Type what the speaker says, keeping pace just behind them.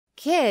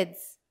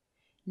Kids,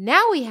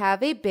 now we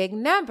have a big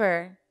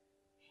number.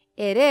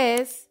 It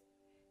is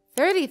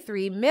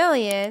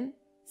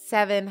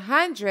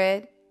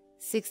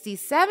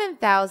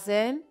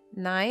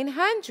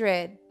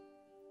 33,767,900.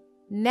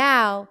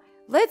 Now,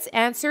 let's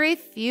answer a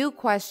few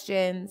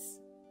questions.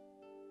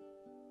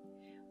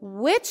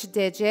 Which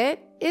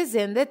digit is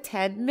in the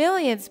 10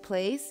 millionths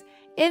place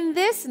in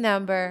this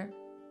number?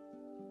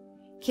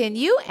 Can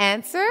you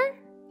answer?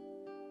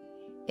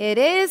 It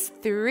is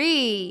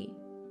 3.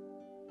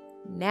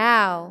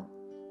 Now,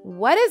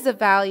 what is the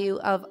value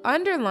of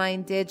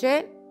underlined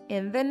digit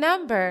in the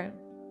number?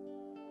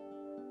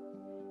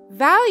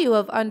 Value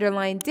of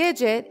underlined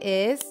digit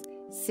is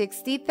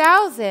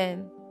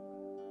 60,000.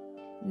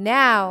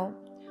 Now,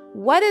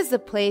 what is the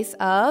place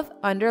of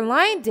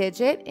underlined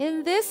digit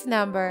in this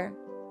number?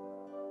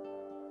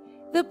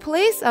 The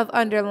place of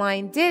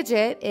underlined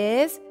digit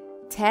is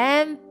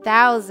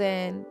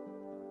 10,000.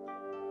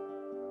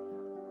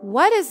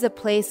 What is the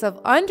place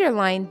of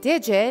underlined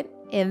digit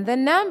in the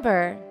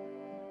number?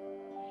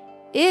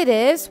 It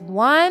is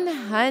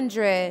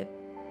 100.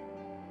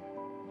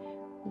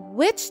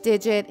 Which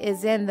digit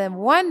is in the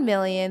 1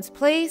 millionths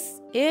place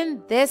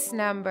in this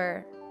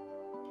number?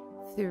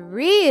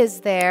 3 is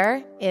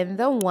there in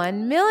the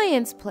 1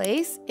 millionths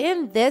place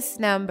in this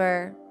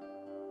number.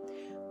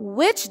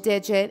 Which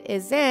digit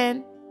is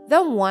in the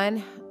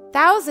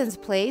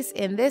 1,000ths place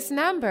in this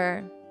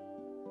number?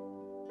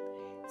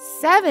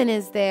 7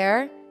 is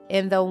there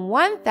in the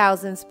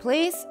 1,000ths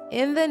place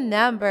in the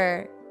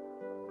number.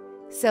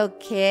 So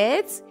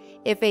kids,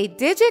 if a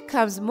digit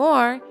comes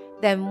more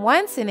than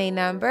once in a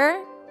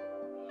number,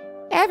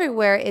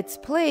 everywhere its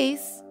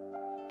place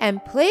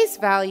and place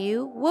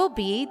value will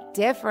be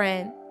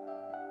different.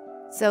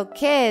 So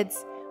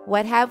kids,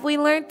 what have we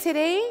learned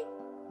today?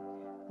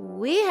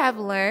 We have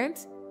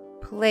learned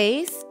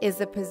place is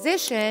the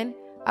position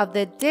of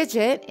the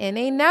digit in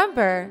a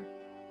number.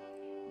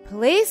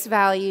 Place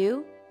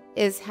value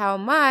is how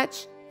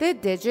much the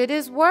digit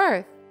is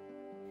worth.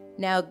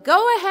 Now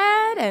go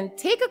ahead and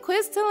take a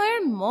quiz to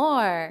learn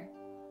more.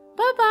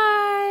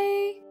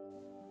 Bye-bye.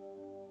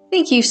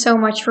 Thank you so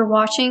much for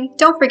watching.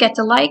 Don't forget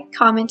to like,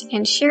 comment,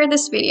 and share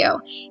this video.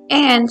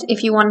 And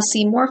if you want to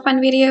see more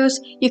fun videos,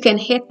 you can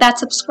hit that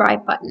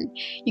subscribe button.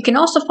 You can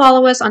also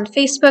follow us on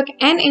Facebook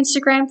and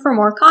Instagram for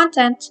more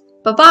content.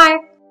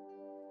 Bye-bye!